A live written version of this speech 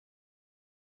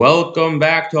Welcome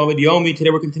back to Amid Yomi. Today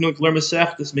we're continuing to learn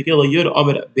Masechtas Megillah Yud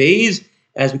Amid Beis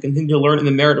as we continue to learn in the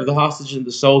merit of the hostages and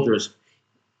the soldiers.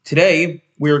 Today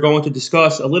we are going to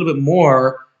discuss a little bit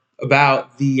more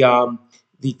about the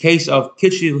case of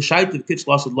Kitchi L'Shaitiv, Kitch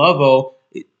Lasad Lavo.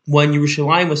 When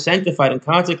Yerushalayim was sanctified and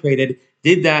consecrated,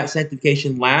 did that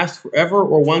sanctification last forever,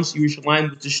 or once Yerushalayim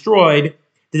was destroyed,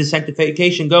 did the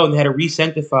sanctification go and they had to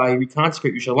re-sanctify,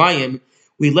 reconsecrate Yerushalayim?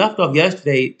 We left off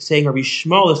yesterday saying Rabbi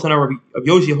Shmuel, the son of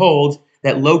Yossi, holds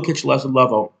that lo kitch lasad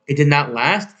lavo. It did not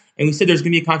last, and we said there's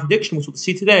going to be a contradiction, which we'll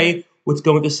see today, what's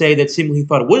going to say that seemingly he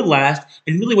thought it would last,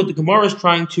 and really what the Gemara is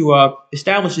trying to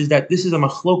establish is that this is a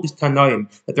machlokas tanaim,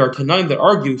 that there are tanaim that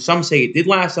argue, some say it did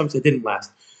last, some say it didn't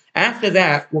last. After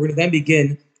that, we're going to then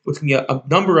begin with a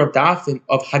number of dafim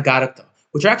of Haggadah,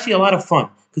 which are actually a lot of fun,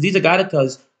 because these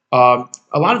Haggadahs,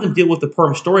 a lot of them deal with the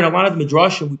Purim story, and a lot of the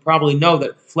Midrashim we probably know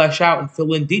that flesh out and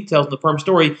fill in details in the Purim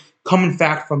story come in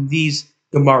fact from these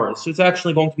Gemaras. So it's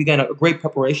actually going to be, again, a great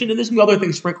preparation, and there's going to be other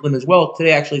things sprinkled in as well.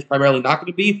 Today actually is primarily not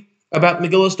going to be about the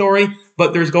Megillah story,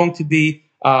 but there's going to be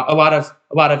a lot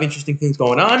of interesting things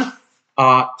going on.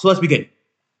 So let's begin.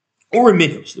 Or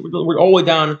Midrash. We're all the way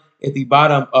down at the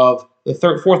bottom of the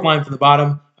fourth line from the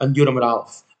bottom on Yud Amud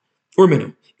Aleph. Or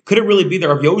Midrash. Could it really be that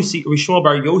Rabbi Shmuel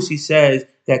bar Yossi says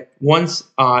that once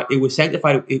it was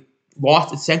sanctified, it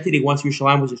lost its sanctity once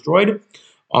Yerushalayim was destroyed?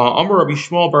 Amar Rabbi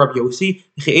Shmuel bar Rabbi Yossi.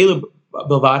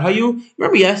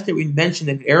 Remember yesterday we mentioned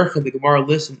that in Erech, the Gemara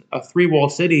lists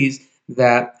three-walled cities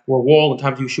that were walled in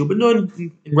times of Yeshua ben Nun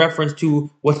in reference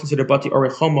to what's considered Bati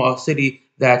Arechoma, a city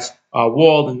that's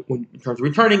walled in terms of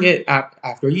returning it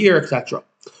after a year, etc.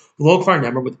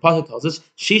 Remember what the Pasuk tells us,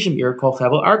 Shishim Ir Kol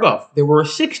Chevel Argov. There were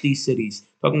 60 cities,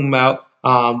 talking about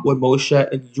when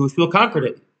Moshe and the Jewish people conquered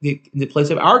it, in the place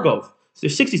of Argov. So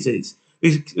there's 60 cities.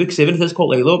 It says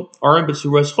Kol Elo, Aram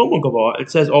Betsuras Chomo Gava.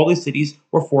 It says all these cities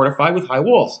were fortified with high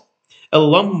walls. So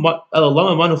why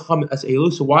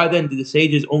then did the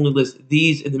sages only list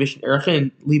these in the Mishnah Erech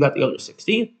and leave out the other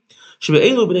 60?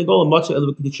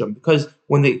 Because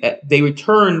when they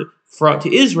returned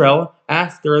to Israel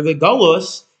after the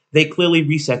Galus, they clearly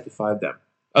re-sanctified them.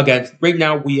 Again, right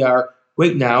now,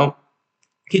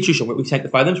 Kitchushim, we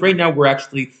sanctify them. So right now, we're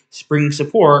actually bringing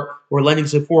support, we're lending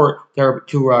support to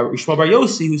Shmuel bar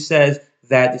Yossi, who says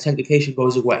that the sanctification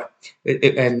goes away,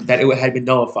 and that it had been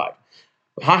nullified.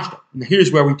 Now,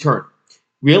 here's where we turn.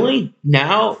 Really?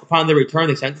 Now, upon their return,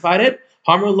 they sanctified it?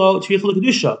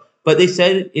 But they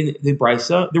said in the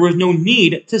Brisa, there was no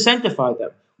need to sanctify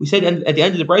them. We said at the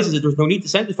end of the Brisa that there was no need to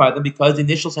sanctify them because the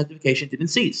initial sanctification didn't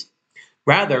cease.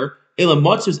 Rather, it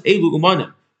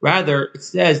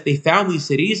says they found these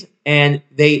cities and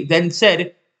they then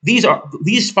said, these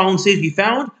following cities we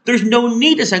found, there's no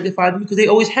need to sanctify them because they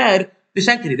always had the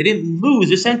sanctity. They didn't lose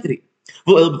their sanctity.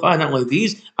 Not only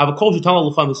these,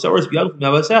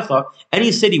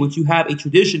 any city which you have a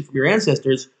tradition from your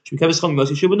ancestors that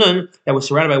was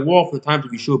surrounded by a wall from the times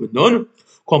of Yeshua ben Nun,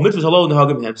 called mitzvahs halal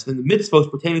nehagim. So then the mitzvahs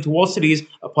pertaining to all cities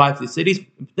apply to the cities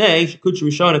because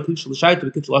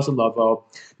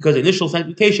the initial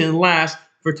sanctification lasts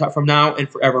from now and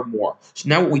forevermore. So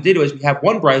now what we did was we have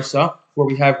one brisa where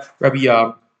we have Rabbi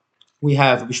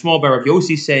Shmuel bar Rabbi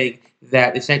Yossi saying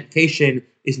that the sanctification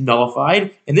is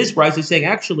nullified, and this brisa is saying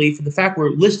actually, from the fact we're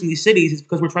listing these cities, is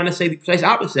because we're trying to say the precise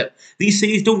opposite. These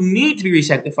cities don't need to be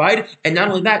re-sanctified, and not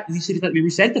only that, these cities not to be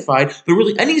re-sanctified, but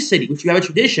really any city which you have a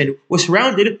tradition was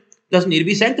surrounded doesn't need to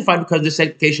be sanctified because the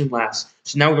sanctification lasts.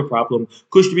 So now we have a problem.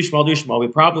 Kush to Shmuel to Shmuel. We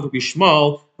have a problem with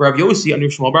Shmuel bar Rabbi Yossi under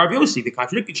Shmuel bar Rabbi Yossi. They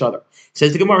contradict each other.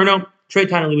 Says the Gemara, no, Trey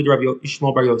Tanali with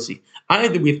Shmuel bar Yossi.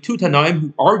 Either we have two Tanaim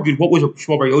who argued what was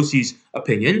Shmuel bar Yossi's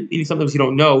opinion, meaning sometimes you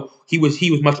don't know, he was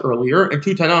much earlier, and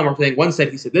two Tanaim are saying one said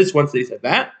he said this, one said he said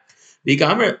that.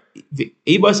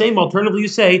 Alternatively, you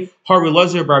say Har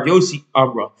Elazar bar Yossi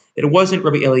Amra. It wasn't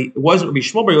Rabbi Shmuel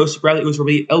bar Yossi, rather it was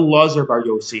Rabbi Elazar bar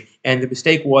Yossi, and the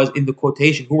mistake was in the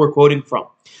quotation who we're quoting from.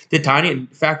 The Tanya, in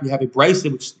fact, we have a brisa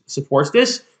which supports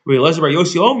this. Rabbi Elazar bar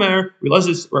Yossi Omer, Rabbi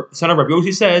Elazar, son of Rabbi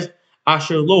Yossi says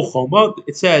Asher lo choma.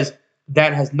 It says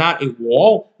that has not a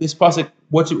wall. This pasuk,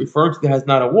 what's it referring to? That has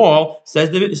not a wall.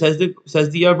 Says the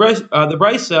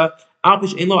brisa.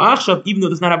 Even though it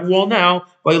does not have a wall now,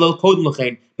 but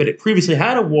it previously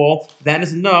had a wall, that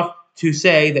is enough to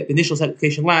say that the initial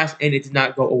sanctification lasts and it did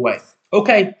not go away.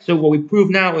 Okay, so what we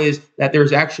prove now is that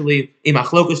there's actually a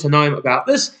machlokas tanaim about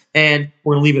this, and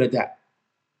we're going to leave it at that.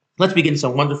 Let's begin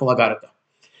some wonderful Haggadah.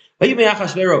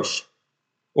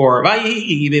 Or and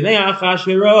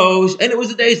it was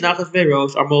the days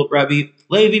Nachashverosh, Amol Rabbi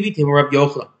Levi, Rabbi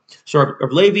Yochanan. So Rabbi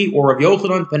Levi or Rabbi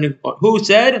Yochanan, depending on who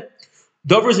said,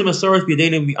 Dovers and Masoras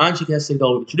B'Yadeinu V'Anshi Knesset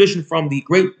Gadol. Tradition from the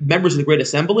great members of the Great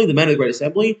Assembly, the men of the Great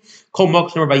Assembly. Kol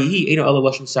Mokshar Vayihi Eino Ela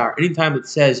Lashon Sar. Anytime it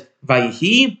says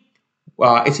Vayihi,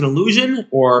 it's an illusion,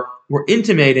 or we're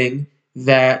intimating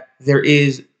that there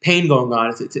is pain going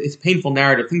on. It's a painful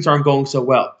narrative. Things aren't going so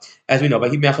well. As we know,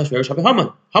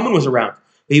 Haman was around.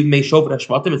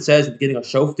 It says at the beginning of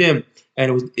Shoftim,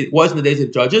 and it was in the days of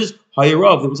the judges.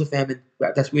 Hayarov, there was a famine.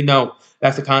 That's we know.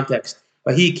 That's the context.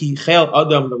 And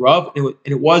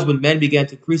it was when men began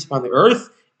to increase upon the earth.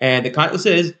 And the context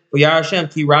is, God saw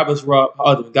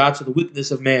the wickedness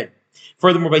of man.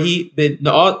 Furthermore, it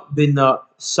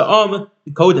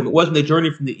was when they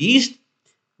journeyed from the east,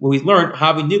 where we learned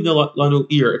Havi Nivna Lanu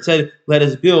Ir. It said, "Let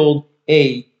us build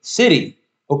a city."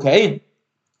 Okay,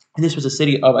 and this was a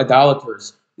city of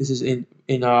idolaters. This is in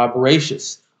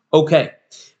Bereshis. Okay,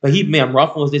 but he made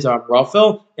Amraphel, his days are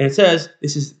Amraphel, and it says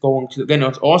this is going to again.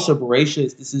 It's also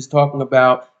Bereshis. This is talking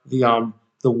about the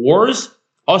wars.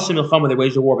 Also, Milchama, they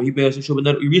waged a war. But he made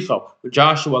Yericho. When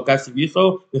Joshua got to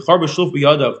Yericho,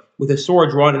 with a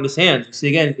sword drawn in his hands. You see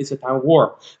again, it's a time of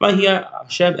war.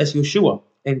 Hashem es Yeshua,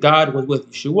 and God was with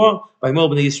Yeshua. By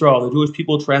Moab and Israel, the Jewish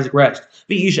people transgressed.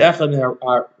 There was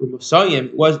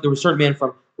a certain man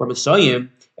from Ramasayim,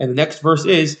 and the next verse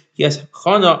is yes,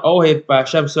 Chana Ohev by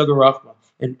Hashem Sagarachma.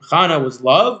 And Chana was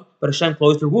love, but Hashem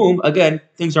closed her womb. Again,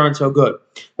 things aren't so good.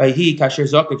 He Kasher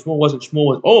Zaken, Shmuel was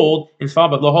old, and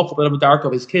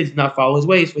of his kids did not follow his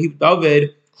ways. So he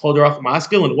David called her off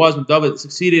masculine, and it was when David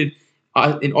succeeded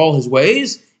in all his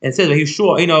ways. And it says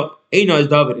Yeshua, Eina is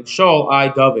David, and Shaul I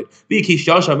David. Bikish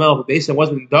Yasha Mel, based on was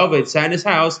when David sat in his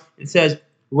house, and it says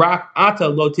Rak Ata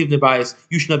Lo Tivne Bayis,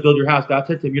 you should not build your house. God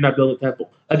said to him, you're not building a temple.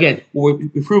 Again, what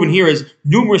we've proven here is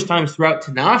numerous times throughout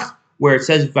Tanakh, where it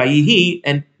says Vayihi,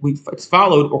 and it's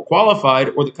followed or qualified,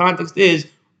 or the context is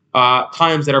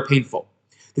times that are painful.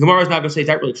 The Gemara is not going to say, is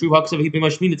that really true? It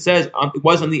says it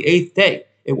was on the 8th day.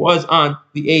 It was on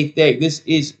the 8th day. This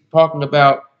is talking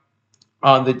about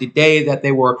on the day that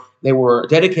they were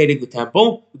dedicating the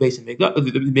temple, the base of Megillah,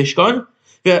 the Mishkan.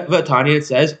 Tanya, it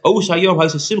says, on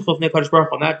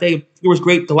that day there was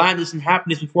great gladness and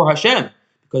happiness before Hashem.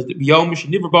 Because the Yom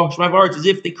Sheniver as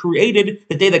if they created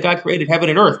the day that God created heaven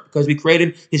and earth, because we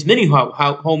created His mini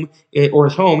home or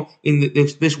His home in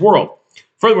this world.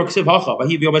 Furthermore, it says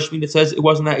it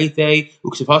was on that 8th day. It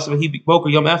was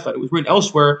written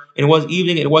elsewhere, and it was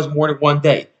evening and it was morning one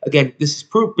day. Again, this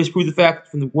proved the fact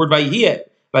from the word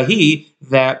Vayihi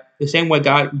that the same way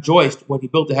God rejoiced when He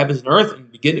built the heavens and earth, and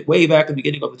way back in the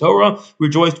beginning of the Torah,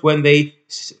 rejoiced when they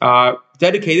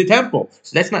dedicated the temple.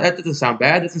 So that doesn't sound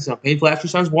bad. That doesn't sound painful. It actually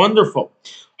sounds wonderful.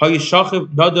 She says,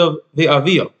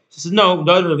 no,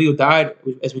 Nadav and Avihu died,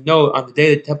 as we know, on the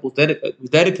day the temple was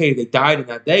dedicated. They died in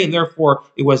that day, and therefore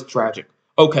it was tragic.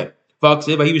 Okay. It was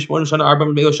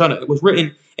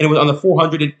written, and it was on the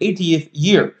 480th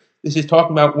year. This is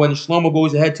talking about when Shlomo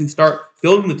goes ahead to start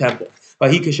building the temple.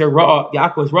 It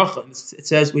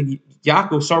says when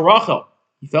Yaakov saw Rachel,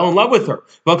 he fell in love with her.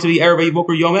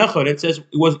 It says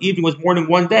evening was morning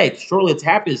one day. Surely it's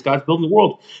happiness. God's building the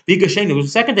world. It was the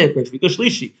second day of creation.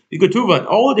 And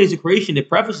all the days of creation, it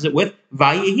prefaces it with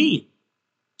Vayihi.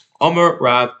 Omer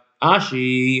Rav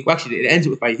Ashi. Well, actually, it ends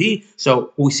it with Vayihi.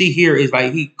 So what we see here is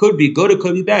Vayihi could be good, it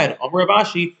could be bad. Omer Rav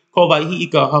Ashi called Vayihi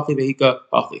Ika Hafli Vehika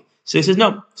Hafli. So he says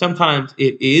no. Sometimes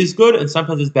it is good and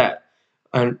sometimes it's bad.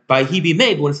 And Vayihi be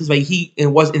made, when it says Vayihi, it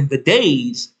was in the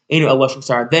days. Then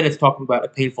it's talking about a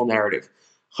painful narrative.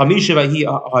 And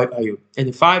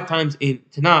the 5 times in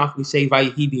Tanakh we say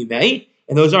Vayihi b'mei,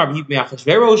 and those are Vayihi b'mei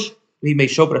Achashverosh, Vayihi b'mei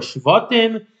Shofar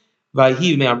Shvatim,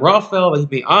 Vayihi b'mei Amraphel, Vayihi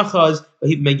b'mei Achaz,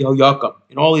 Vayihi b'mei Yehoyakim.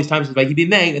 And all these times is Vayihi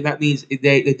b'mei, and that means the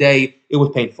day it was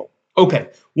painful. Okay,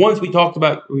 once we talked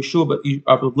about Yeshua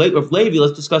of Levi,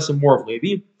 let's discuss some more of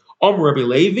Levi. Rabbi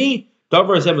Levi. I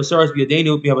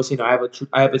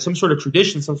have some sort of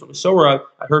tradition, some sort of Torah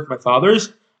I heard from my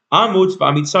fathers. Amot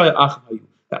v'Amitzah.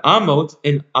 The Amot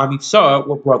and Amitzah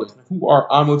were brothers. Now, who are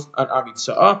Amot and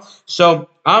Amitzah? So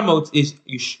Amot is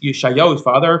Yeshayahu's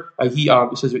father.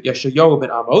 It says Yeshayahu ben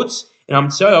Amot, and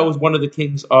Amitzah was one of the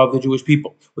kings of the Jewish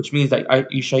people, which means that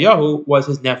Yeshayahu was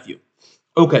his nephew.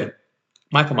 Okay,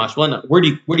 my Kamash. Well, where do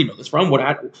you know this from?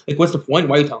 What's the point?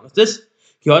 Why are you telling us this?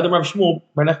 So Shmuel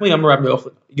Bar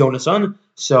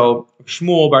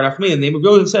Nachman, the name of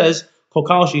Yochanan says,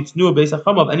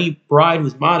 of any bride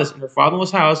who's modest in her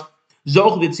father-in-law's house, is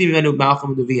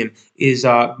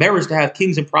marriage to have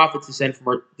kings and prophets descend from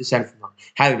her.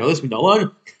 How do you know this? We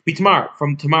know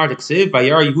from Tamar to Ksiv,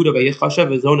 Vayar Yehuda Vayechashav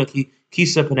Vezona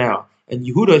Kisa Panel. And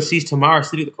Yehuda sees Tamar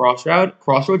sitting at the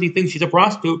crossroads. He thinks she's a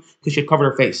prostitute because she had covered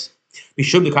her face.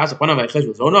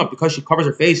 Because she covers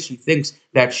her face, she thinks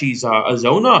that she's a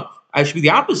zona. I should be the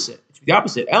opposite. It should be the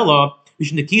opposite. Ella,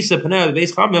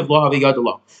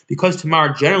 because Tamar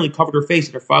generally covered her face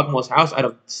in her father-in-law's house out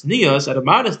of sneas, out of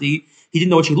modesty, he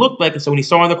didn't know what she looked like, and so when he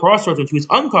saw her on the crossroads when she was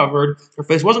uncovered, her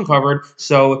face wasn't covered,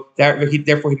 so therefore he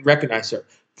didn't recognize her.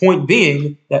 Point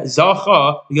being that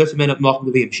Zacha,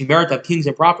 she merited to have kings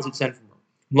and prophets who descend from her.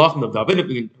 Malachim of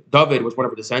David was one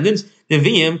of her descendants.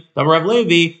 Nevi'im, Rav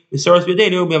Levi, Misaros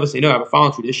B'Yadenu, we have a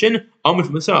following tradition. Amos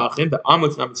Mitzachim, the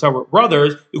Amos and Amitzah were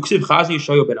brothers. Uksiv Chazi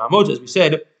Yishayo ben Amos, as we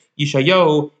said,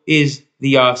 Yishayo is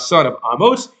the son of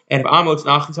Amos, and of Amos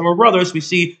and Achim were brothers. We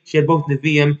see she had both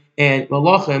Nevi'im and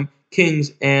Malachim,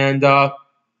 kings and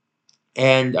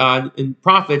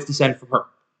prophets descend from her.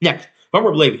 Next,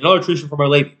 Rav Levi, another tradition from Rav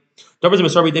Levi.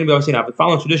 The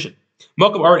following tradition.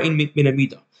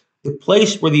 The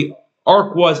place where the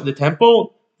ark was in the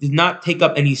temple did not take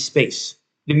up any space.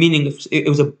 The meaning it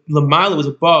was a lamala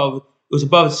was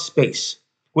above space.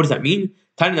 What does that mean?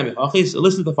 So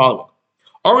listen to the following.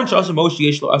 Moshe,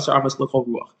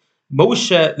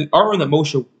 the Aron that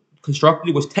Moshe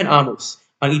constructed was 10 amos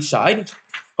on each side.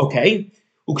 Okay.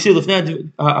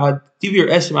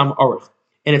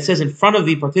 And it says in front of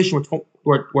the partition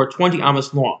were 20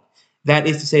 amos long. That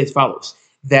is to say as follows,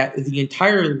 that the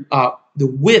entire the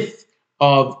width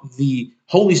of the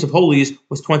holiest of holies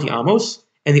was 20 amos,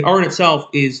 and the Aron itself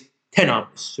is 10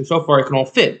 amos. So far it can all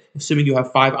fit, assuming you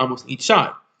have 5 amos on each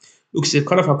side. It's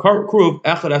written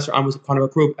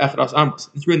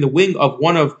the wing of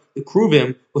one of the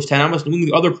kruvim was 10 amos, and the wing of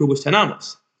the other kruv was 10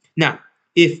 amos. Now,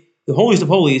 if the holiest of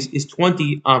holies is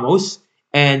 20 amos,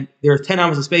 and there's 10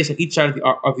 amos of space on each side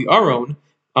of the Aron,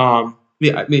 sorry,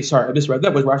 I misread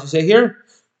that. What does Rashi say here?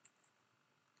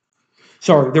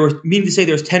 Sorry, meaning to say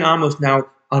there's 10 amos now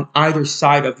on either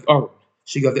side of the Aron.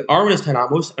 So you have the Aron is 10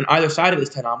 amos, on either side of it is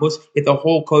 10 amos, yet the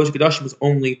whole Kodesh Kodashim was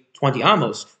only 20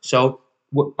 amos. So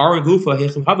Aron Gufa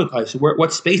Hechem Habakai. So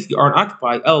what space did the Aron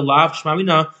occupy? El Lav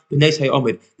Shmamina B'Nes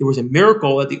Hayomid. There was a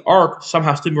miracle that the ark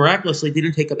somehow stood miraculously,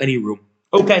 didn't take up any room.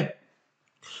 Okay.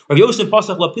 Rav Yosef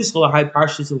Pasach La Piskal High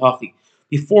Parshas Hachi.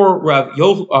 Before Rav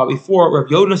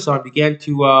Yonasan began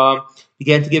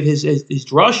to give his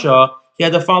drasha, he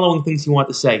had the following things he wanted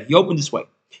to say. He opened this way.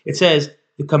 It says,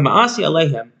 "The Kamaasi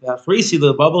Alehem, the Afrisi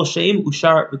the Babel Shem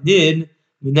Ushar B'Din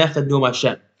Minechad Num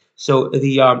Hashem." So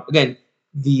the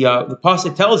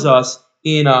pasuk tells us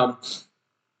in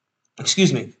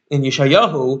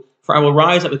Yeshayahu, "For I will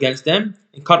rise up against them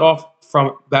and cut off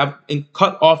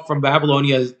from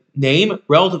Babylonia's name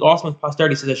relative to awesome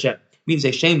posterity," says Hashem. Means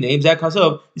a shame name. Zach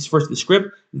Hasov is first the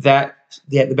script that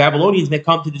the Babylonians may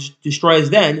come to destroy us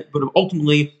then, but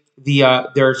ultimately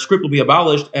their script will be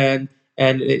abolished and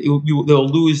they'll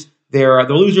lose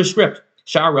their script.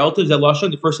 Shah relatives that lashon,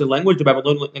 the first language, the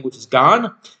Babylonian language is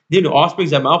gone. The offspring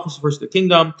that Malchus, the first of the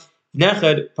kingdom.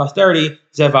 Neched, posterity,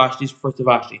 Vashti is first to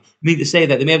Vashti. Meaning to say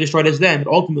that they may have destroyed us then,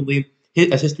 but ultimately,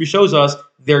 as history shows us,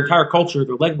 their entire culture,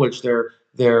 their language, the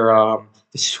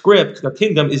script, their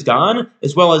kingdom is gone,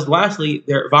 as well as lastly,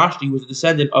 their Vashti was a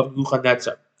descendant of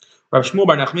Nebuchadnezzar. Rav Shmuel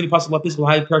Bar Nachmani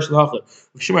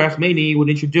would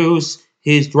introduce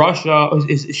his drasha,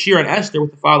 his shir on Esther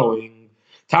with the following.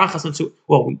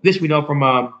 Well, this we know from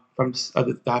the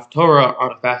Haftorah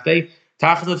on a fast day.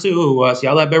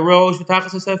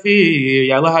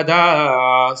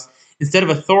 Instead of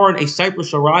a thorn, a cypress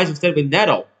shall rise. Instead of a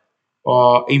nettle,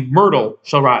 a myrtle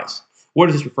shall rise. What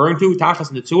is this referring to? Tachas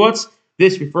and the Tzuotz.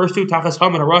 This refers to Tachas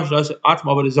Haman Harash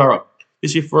Atma Avodah Zarah.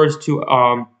 This refers to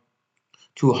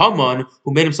Haman,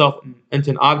 who made himself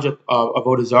into an object of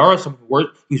Avodah Zarah, someone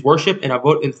who's worshipped,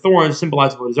 and thorns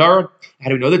symbolize Avodah Zarah. How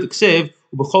do we know that? The Ksiv,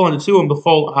 Ubechol HaNetzu and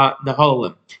Bechol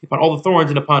HaNahalalim. Upon all the thorns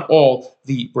and upon all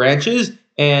the branches,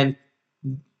 and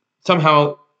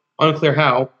somehow, unclear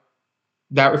how,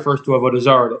 that refers to Avodah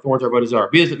Zarah, the thorns are Avodah Zarah.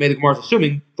 Because the Gemara is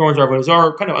assuming thorns are Avodah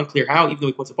Zarah, kind of unclear how, even though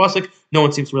he quotes a pasuk, no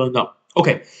one seems to really know.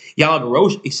 Okay, Yalav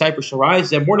Rosh, a cypress shall rise.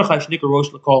 Then Mordechai Shnikar Rosh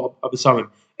Lakol Abasamim.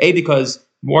 A, because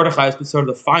Mordechai is considered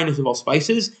the finest of all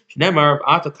spices. Shnemar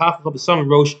Ata Kafach Abasamim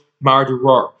Rosh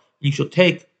Mardurar. You shall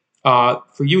take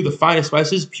for you the finest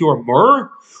spices, pure myrrh,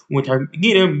 which are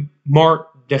mar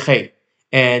dechay,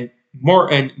 and myrrh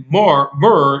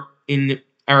in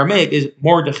Aramaic is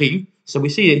mordechai. So we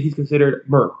see that he's considered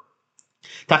myrrh.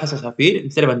 Tachas hafid,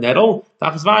 instead of a nettle,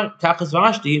 Tachas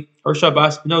Vashti, Harsha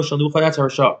Bas B'no Nebuchadnezzar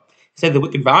Harsha. Said the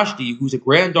wicked Vashti, who's a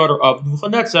granddaughter of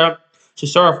Nebuchadnezzar,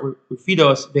 Shesaraf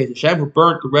Refidos Beit Hashem, who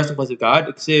burnt the resting place of God,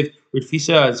 Ksiv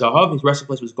Rifisa Zahav, his resting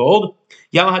place was gold.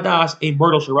 Yal Hadas, a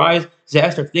myrtle shall rise.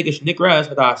 Esther Tzaddikish Nikras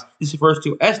Hadas. This refers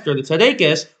to Esther, the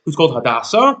Tzaddikish, who's called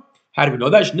Hadassah. How do we know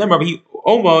that?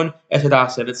 Omon as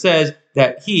Hadassah. And it says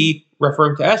that he,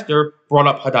 referring to Esther, brought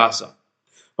up Hadassah.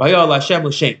 Hashem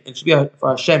l'shem, and it should be for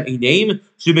Hashem a name.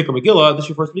 So make a Megillah. This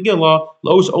refers to Megillah.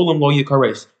 Los olam lo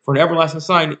yikares, for an everlasting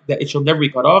sign that it shall never be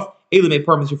cut off. Elim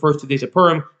Purim. This refers to days of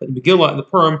Purim, that the Megillah and the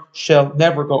Purim shall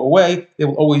never go away. They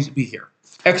will always be here.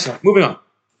 Excellent. Moving on.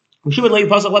 Rishua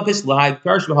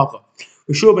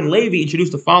ben Levi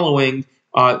introduced the following.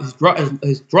 His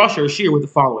drasha shir with the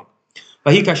following.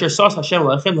 It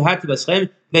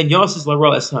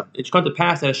should come to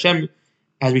pass that Hashem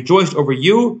has rejoiced over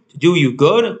you to do you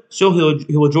good, so he'll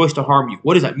rejoice to harm you.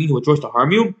 What does that mean? He'll rejoice to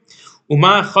harm you.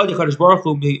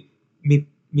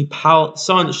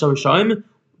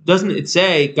 Doesn't it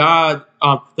say God?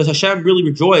 Does Hashem really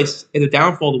rejoice in the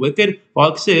downfall of the wicked? He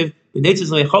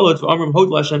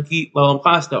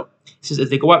says, as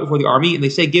they go out before the army and they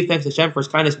say, "Give thanks to Hashem for His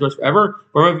kindness endures forever."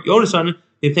 But Yonasan,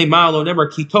 they say, "Ma'alo never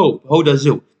kitov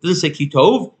hodazu." Doesn't say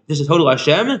kitov. This is hodal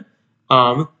Hashem.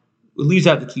 It leaves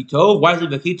out the kitov. Why does it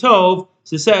leave the kitov?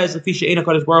 So it says, because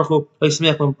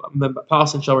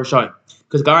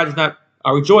God does not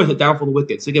rejoice at the downfall of the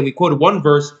wicked. So again, we quoted one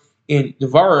verse in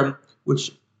Devarim,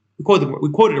 which we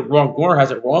quoted it wrong. Gemara has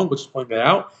it wrong, which is pointing that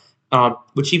out.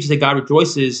 Which seems to say God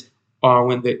rejoices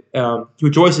he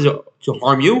rejoices to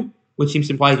harm you, which seems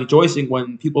to imply he's rejoicing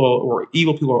when people or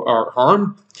evil people are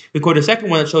harmed. We quoted a second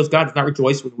one that shows God does not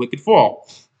rejoice when the wicked fall.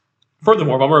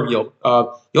 Furthermore,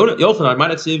 Yochanan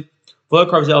might have said, no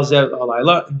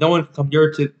one can come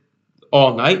near to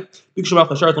all night. When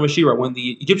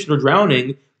the Egyptians were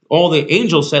drowning, all the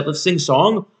angels said, "Let's sing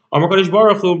song." My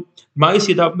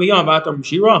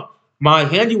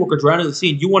handiwork are drowning in the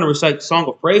sea, and you want to recite song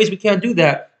of praise? We can't do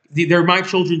that. They're my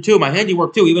children too, my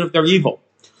handiwork too, even if they're evil.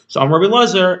 So I'm Rabbi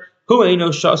Lazar, who ain't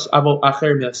no shas abo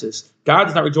acher messes. God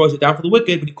does not rejoice at down for the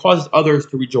wicked, but He causes others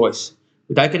to rejoice.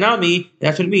 With Daikanami,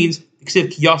 that's what it means. Ksiv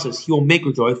kiyasas, He will make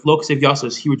rejoice. Lo ksiv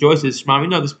yasas, He rejoices. Shmami,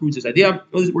 no, this proves this idea.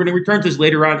 We're going to return to this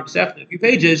later on in a few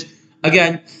pages,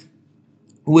 again,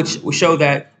 which will show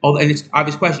that, and it's an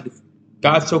obvious question, if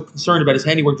God's so concerned about His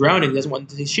handiwork drowning, He doesn't want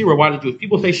to say Shira. Why do the Jewish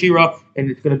people say Shira? And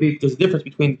it's going to be, there's a difference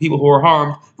between people who are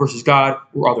harmed versus God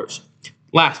or others.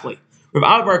 Lastly, Rav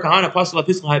Alvar Kahana Pasal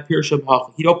Epistle Pirush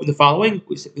Hach. He'd open the following,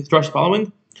 his drush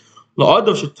following.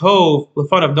 La'adav shetov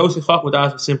lefan of nosechach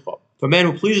v'das v'simcha. To a man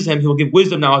who pleases him, he will give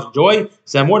wisdom, knowledge, and joy.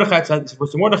 Sam Mordechai said this refers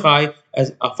to Mordechai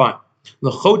as a fine.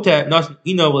 L'chote nas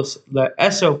ino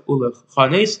le'esov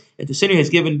u'lechanes. And to sinner, he has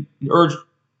given an urge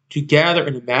to gather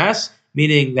in a mass,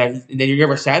 meaning that you're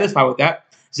never satisfied with that.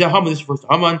 Zeh this refers to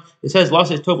Haman. It says, "Law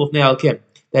says tov l'fnei alkim,"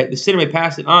 that the sinner may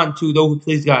pass it on to those who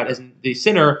please God. As in, the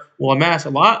sinner will amass a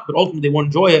lot, but ultimately they won't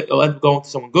enjoy it. It'll end up going to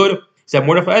someone good. Said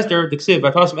Mordechai Esther, the Ksiv,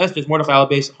 Vatasim Esther is Mordechai al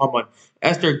base Haman.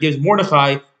 Esther gives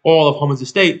Mordechai all of Haman's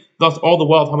estate, thus all the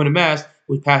wealth Haman amassed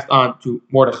was passed on to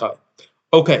Mordechai.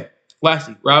 Okay,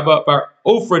 lastly, Rabbi Bar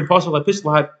Ofrin Pasal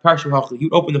Epistle Parshu Hachli. He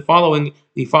would open the following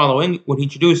when he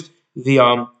introduced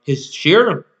the his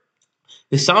shir.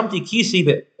 The Samti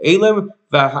Kisi Elim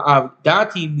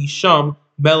V'Avdati Misham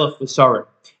Melech V'Sarim.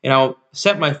 And I'll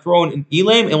set my throne in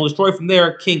Elam and will destroy from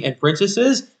there king and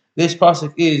princesses. This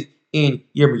pasuk is in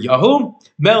Yirmiyahu.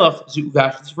 Melech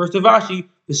Zuvash. This refers to Vashi.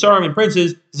 The Sarim and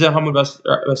princes. Zeh Haman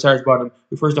Vasar's bottom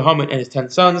refers to Haman and his 10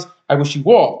 sons. I wish you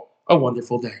all a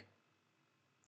wonderful day.